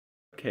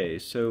Okay,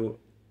 so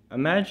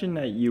imagine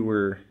that you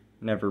were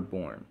never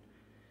born.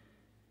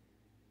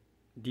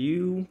 Do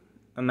you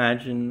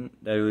imagine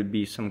that it would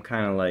be some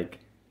kind of like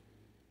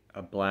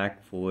a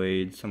black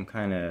void, some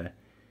kind of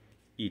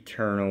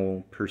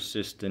eternal,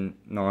 persistent,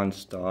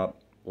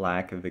 non-stop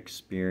lack of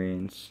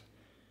experience?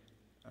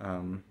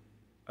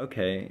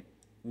 Okay,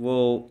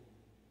 well,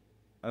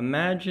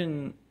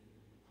 imagine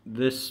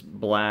this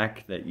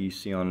black that you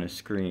see on the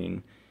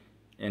screen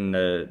and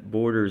the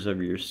borders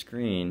of your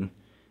screen.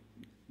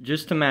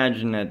 Just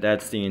imagine that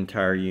that's the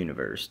entire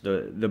universe.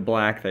 The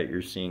black that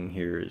you're seeing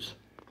here is,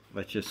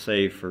 let's just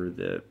say for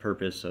the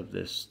purpose of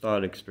this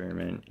thought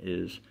experiment,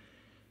 is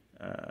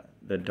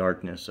the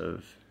darkness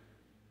of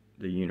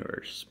the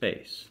universe,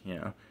 space, you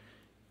know.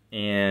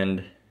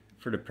 And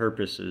for the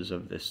purposes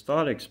of this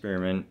thought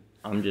experiment,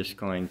 I'm just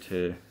going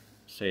to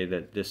say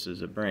that this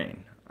is a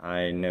brain.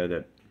 I know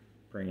that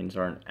brains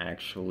aren't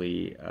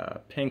actually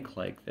pink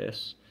like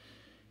this.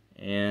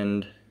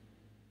 And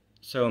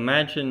so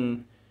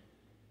imagine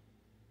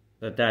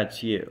that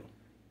that's you.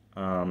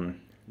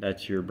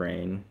 That's your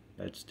brain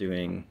that's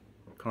doing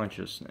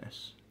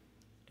consciousness.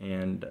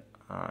 And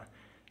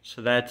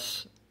so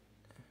that's,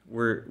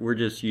 we're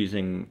just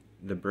using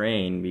the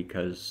brain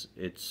because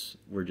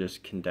we're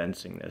just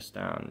condensing this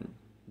down,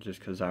 just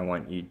because I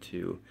want you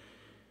to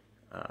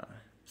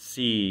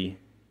see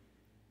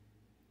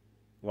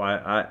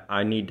why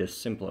I need to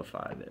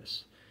simplify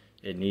this.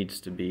 It needs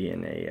to be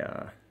in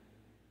a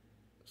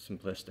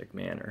simplistic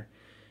manner.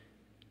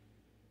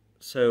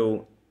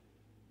 So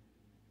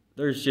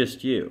there's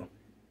just you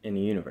in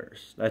the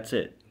universe. That's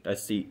it.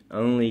 That's the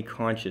only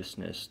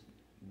consciousness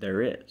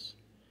there is.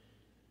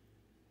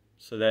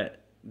 So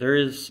that there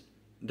is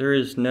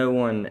no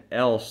one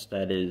else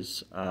that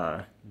is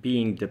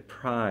being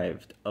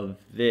deprived of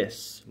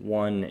this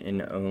one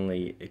and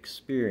only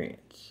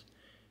experience.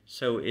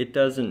 So it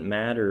doesn't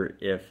matter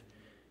if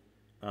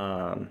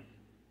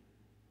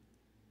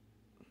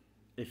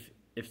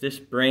this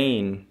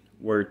brain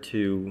were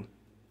to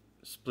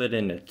split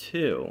into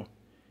two,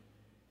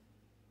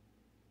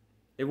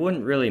 it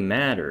wouldn't really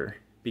matter,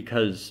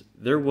 because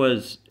there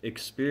was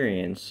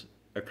experience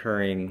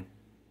occurring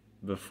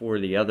before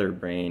the other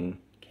brain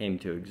came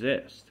to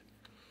exist.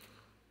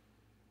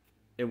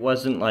 It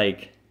wasn't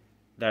like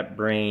that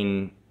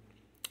brain,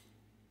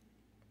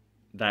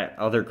 that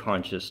other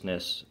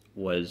consciousness,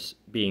 was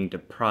being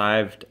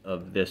deprived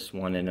of this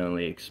one and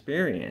only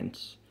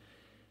experience.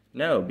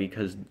 No,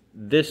 because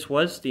this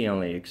was the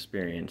only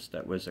experience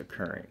that was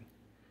occurring.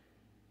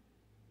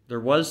 There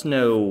was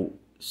no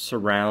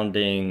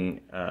surrounding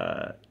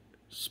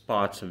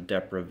spots of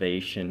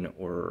deprivation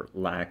or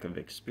lack of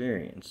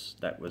experience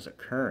that was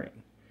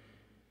occurring,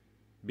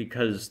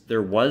 because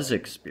there was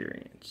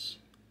experience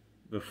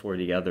before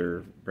the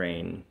other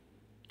brain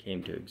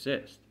came to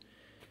exist.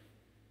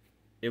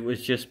 It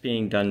was just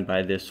being done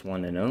by this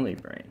one and only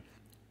brain.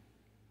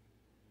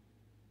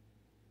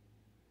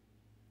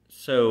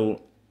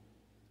 So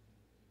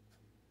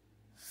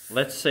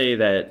let's say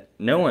that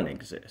no one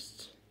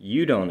exists.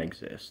 You don't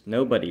exist.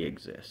 Nobody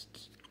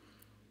exists.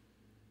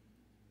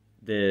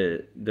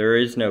 There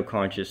is no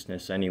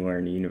consciousness anywhere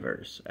in the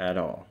universe at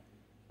all.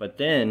 But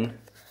then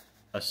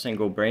a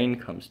single brain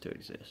comes to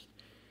exist.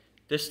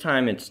 This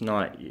time it's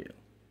not you.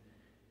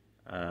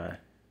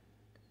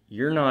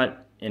 You're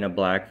not in a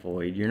black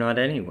void. You're not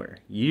anywhere.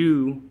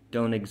 You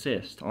don't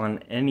exist on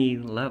any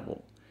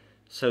level.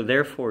 So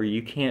therefore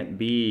you can't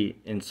be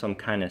in some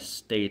kind of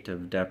state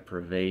of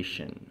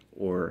deprivation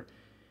or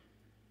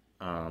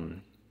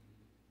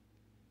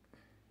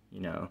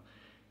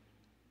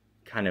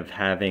kind of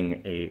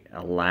having a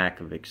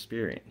lack of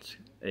experience,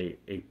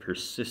 a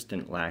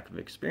persistent lack of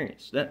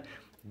experience.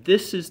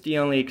 This is the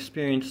only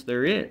experience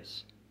there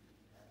is.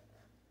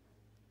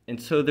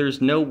 And so there's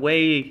no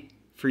way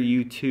for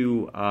you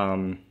to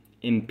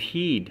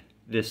impede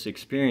this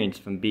experience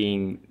from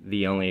being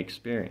the only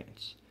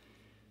experience.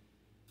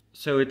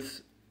 So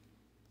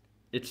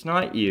it's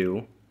not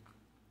you,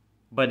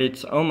 but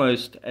it's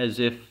almost as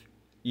if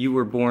you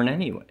were born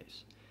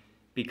anyways,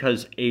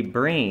 because a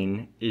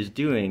brain is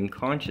doing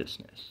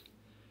consciousness.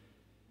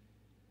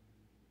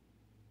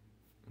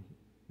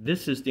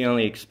 This is the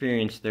only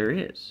experience there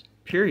is,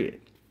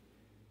 period.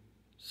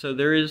 So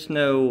there is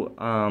no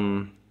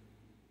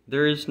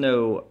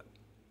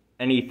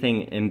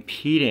anything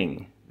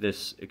impeding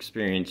this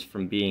experience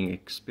from being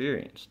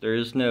experienced. There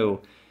is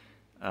no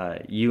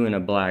you in a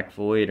black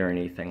void or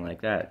anything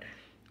like that.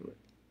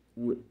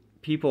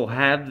 People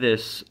have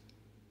this,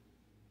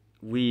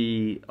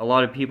 a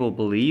lot of people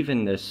believe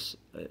in this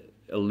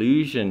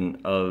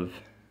illusion of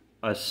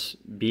us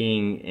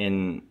being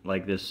in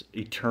like this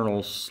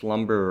eternal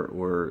slumber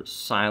or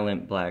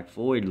silent black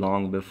void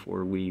long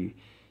before we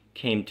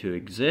came to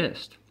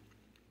exist.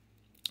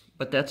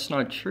 But that's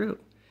not true,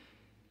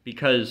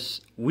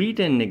 because we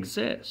didn't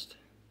exist,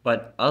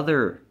 but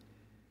other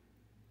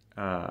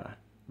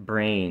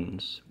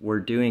brains were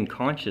doing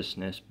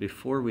consciousness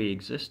before we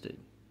existed.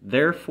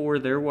 Therefore,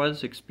 there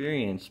was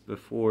experience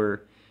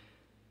before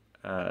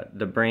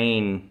the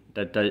brain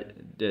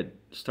that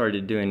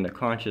started doing the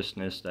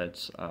consciousness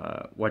that's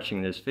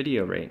watching this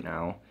video right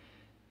now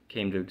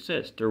came to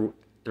exist.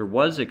 There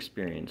was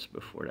experience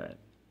before that,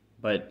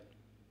 but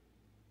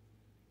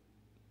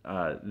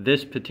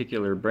this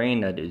particular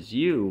brain that is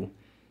you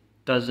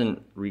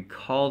doesn't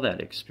recall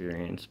that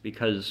experience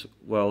because,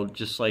 well,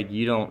 just like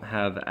you don't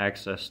have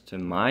access to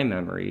my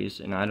memories,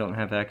 and I don't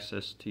have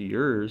access to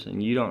yours,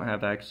 and you don't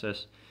have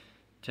access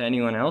to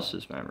anyone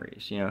else's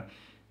memories,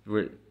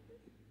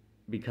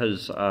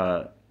 because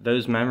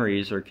those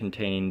memories are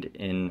contained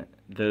in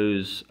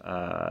those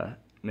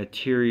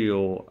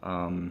material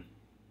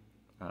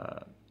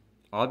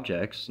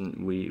objects,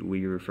 and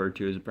we refer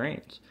to as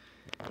brains.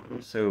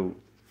 So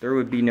there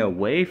would be no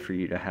way for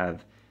you to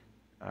have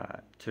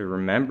to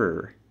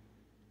remember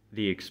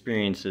the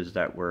experiences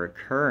that were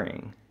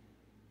occurring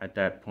at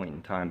that point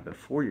in time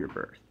before your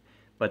birth.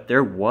 But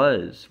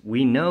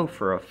we know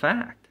for a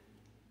fact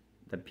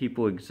that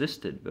people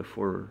existed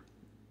before,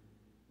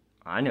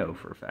 I know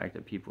for a fact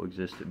that people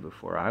existed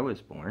before I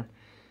was born,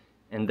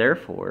 and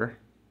therefore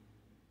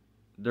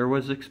there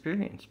was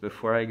experience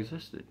before I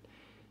existed.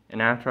 And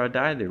after I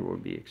die, there will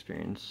be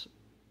experience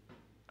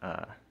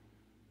after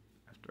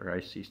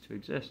I cease to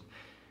exist.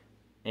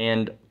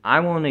 And I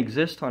won't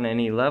exist on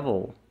any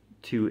level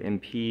to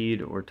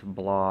impede or to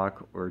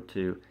block or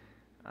to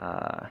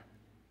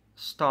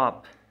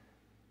stop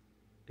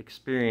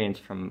experience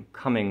from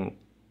coming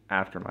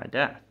after my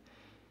death.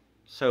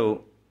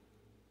 So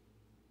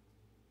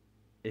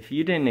if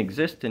you didn't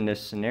exist in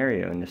this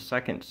scenario, in the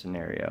second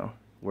scenario,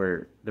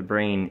 where the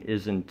brain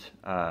isn't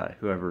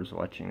whoever's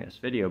watching this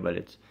video, but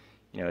it's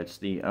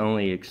the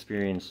only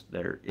experience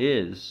there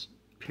is,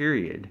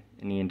 period,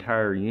 in the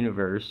entire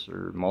universe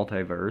or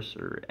multiverse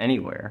or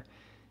anywhere,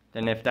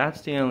 then if that's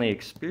the only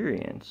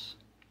experience,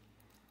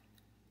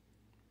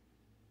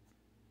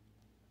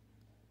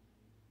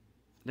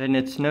 then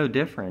it's no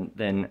different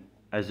than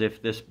as if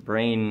this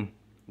brain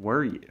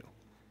were you,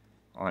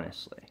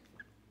 honestly.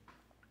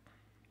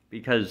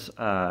 Because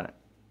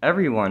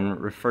everyone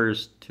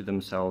refers to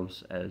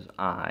themselves as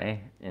I,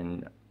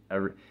 and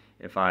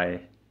if I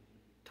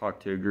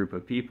talk to a group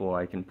of people,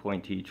 I can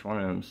point to each one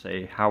of them and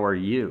say, how are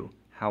you?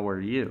 How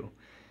are you?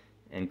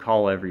 And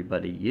call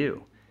everybody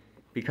you.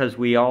 Because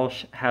we all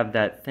have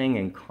that thing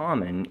in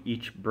common.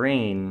 Each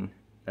brain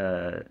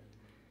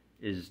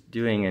is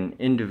doing an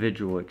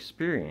individual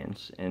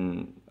experience,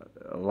 and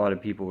a lot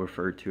of people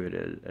refer to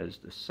it as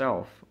the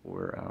self,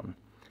 or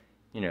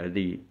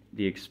the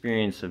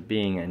experience of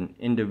being an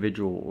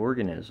individual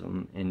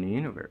organism in the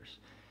universe.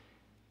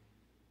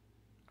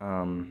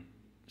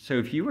 So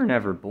if you were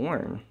never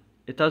born,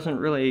 it doesn't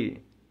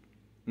really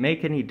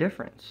make any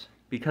difference,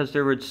 because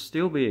there would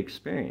still be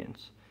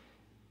experience.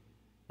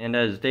 And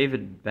as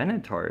David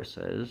Benatar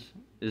says,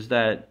 is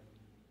that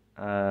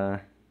no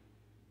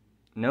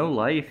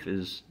life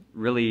is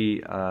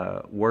really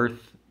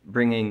worth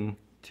bringing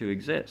to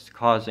exist,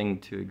 causing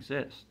to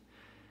exist.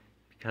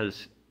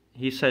 Because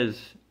he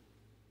says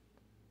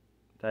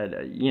that,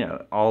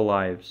 all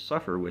lives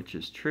suffer, which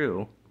is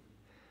true.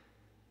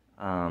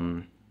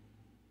 But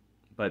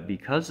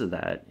because of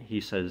that,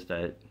 he says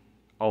that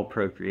all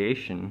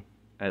procreation,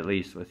 at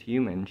least with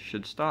humans,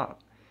 should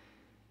stop.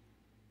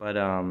 But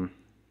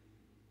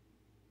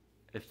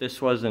if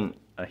this wasn't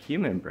a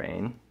human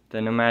brain,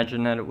 then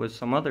imagine that it was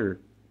some other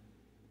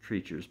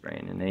creature's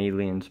brain, an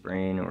alien's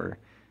brain or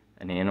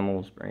an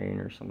animal's brain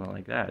or something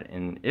like that,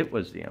 and it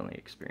was the only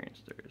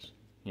experience there is,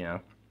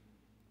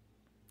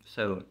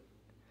 So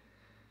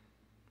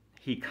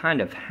he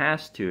kind of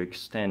has to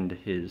extend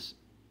his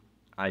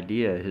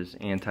idea, his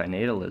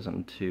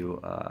antinatalism, to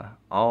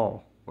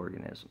all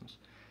organisms.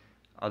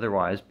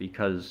 Otherwise,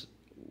 because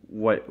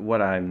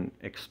what I'm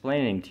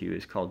explaining to you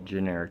is called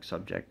generic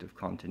subjective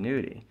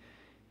continuity,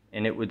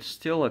 and it would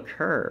still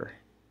occur.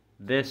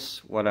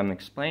 What I'm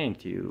explaining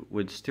to you,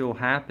 would still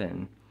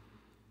happen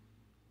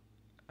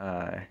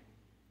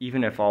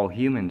even if all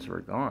humans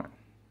were gone,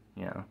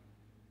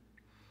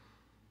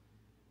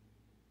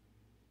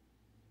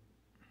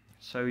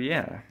 So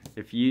yeah,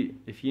 if you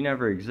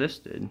never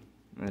existed,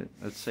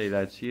 let's say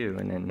that's you,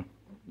 and then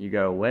you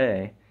go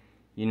away,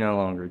 you no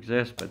longer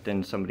exist, but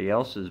then somebody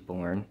else is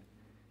born,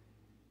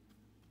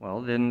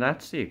 well, then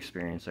that's the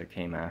experience that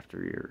came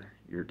after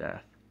your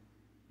death,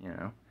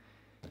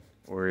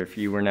 Or if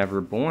you were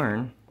never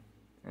born,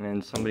 and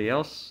then somebody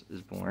else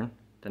is born,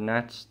 then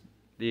that's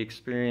the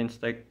experience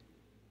that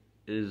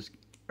is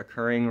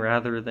occurring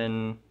rather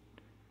than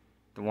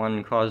the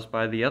one caused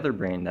by the other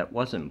brain that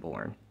wasn't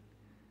born.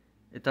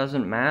 It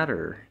doesn't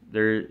matter.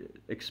 Their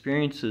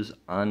experience is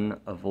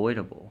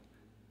unavoidable.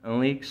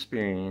 Only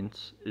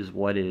experience is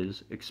what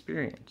is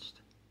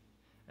experienced.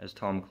 As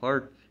Tom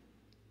Clark,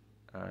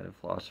 the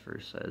philosopher,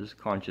 says,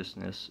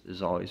 consciousness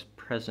is always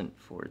present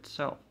for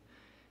itself.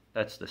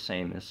 That's the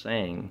same as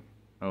saying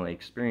only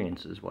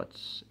experience is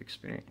what's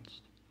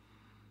experienced.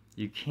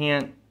 You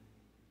can't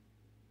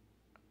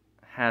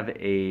have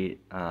a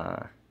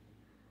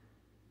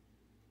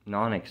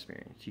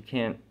non-experience. You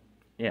can't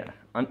Yeah,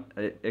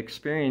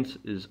 experience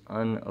is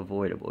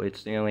unavoidable.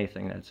 It's the only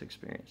thing that's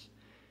experienced.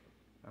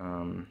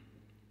 And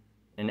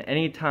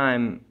any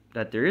time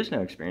that there is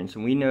no experience,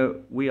 and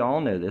we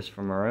all know this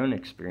from our own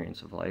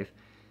experience of life,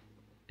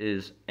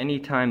 is any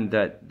time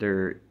that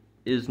there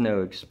is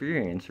no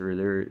experience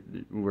or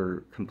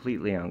we're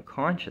completely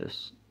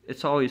unconscious,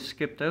 it's always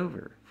skipped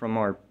over from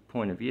our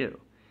point of view.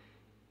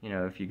 You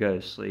know, if you go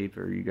to sleep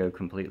or you go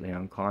completely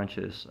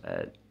unconscious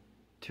at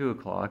 2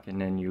 o'clock and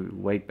then you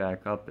wake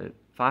back up at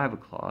 5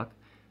 o'clock,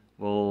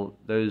 well,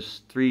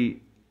 those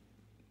 3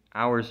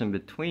 hours in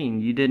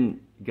between, you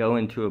didn't go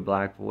into a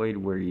black void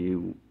where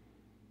you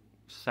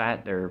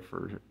sat there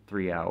for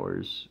 3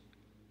 hours,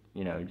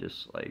 you know,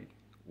 just like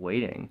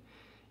waiting.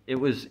 It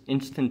was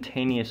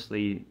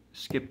instantaneously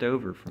skipped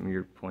over from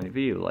your point of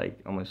view, like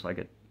almost like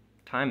a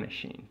time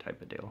machine type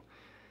of deal.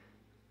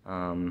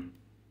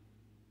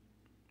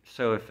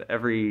 So if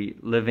every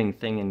living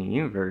thing in the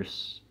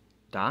universe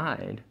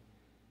died,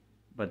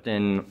 but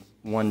then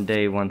one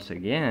day, once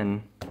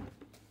again,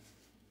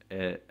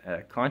 a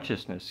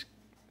consciousness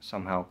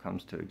somehow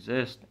comes to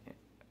exist,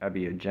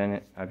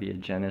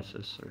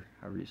 abiogenesis, or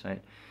however you say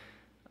it,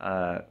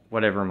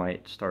 whatever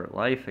might start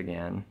life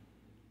again,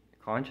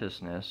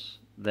 consciousness,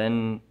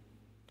 then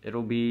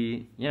it'll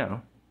be, you know,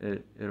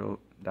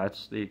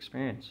 that's the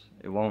experience.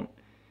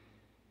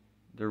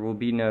 There will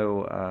be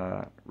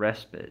no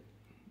respite,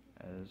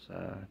 as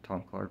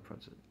Tom Clark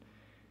puts it.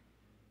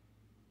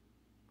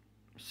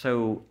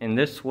 So in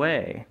this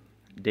way,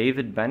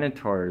 David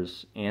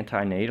Benatar's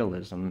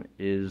antinatalism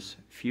is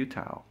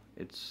futile.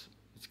 It's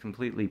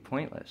completely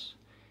pointless.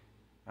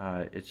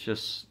 It's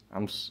just,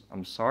 I'm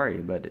sorry,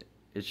 but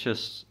it's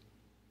just,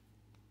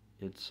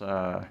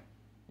 yeah,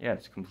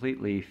 it's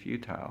completely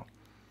futile.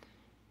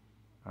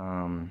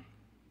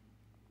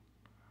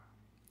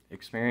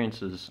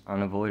 Experience is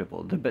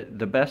unavoidable.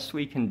 The best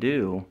we can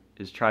do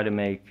is try to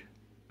make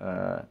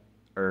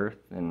Earth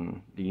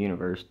and the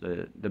universe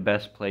the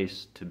best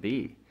place to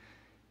be,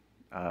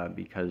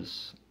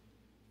 because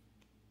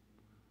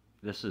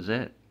this is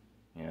it.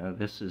 You know,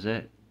 this is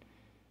it.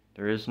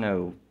 There is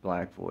no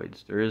black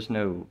voids. There is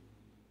no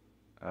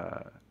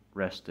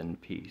rest in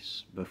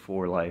peace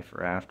before life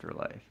or after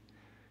life.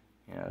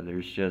 You know,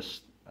 there's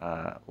just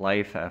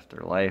life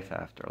after life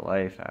after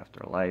life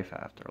after life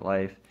after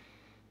life,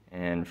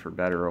 and for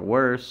better or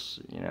worse,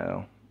 you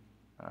know,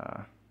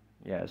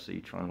 yes,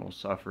 each one will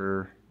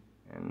suffer,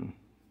 and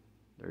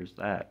there's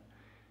that.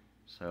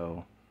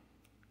 So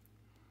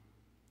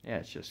yeah,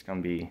 it's just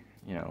gonna be,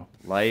 you know,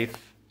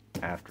 life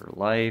after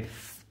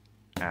life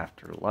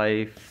after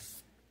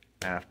life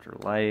after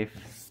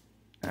life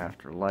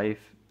after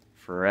life,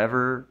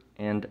 forever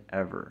and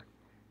ever,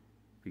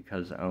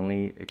 because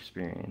only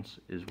experience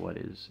is what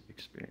is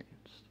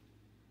experienced.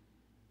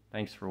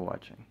 Thanks for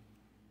watching.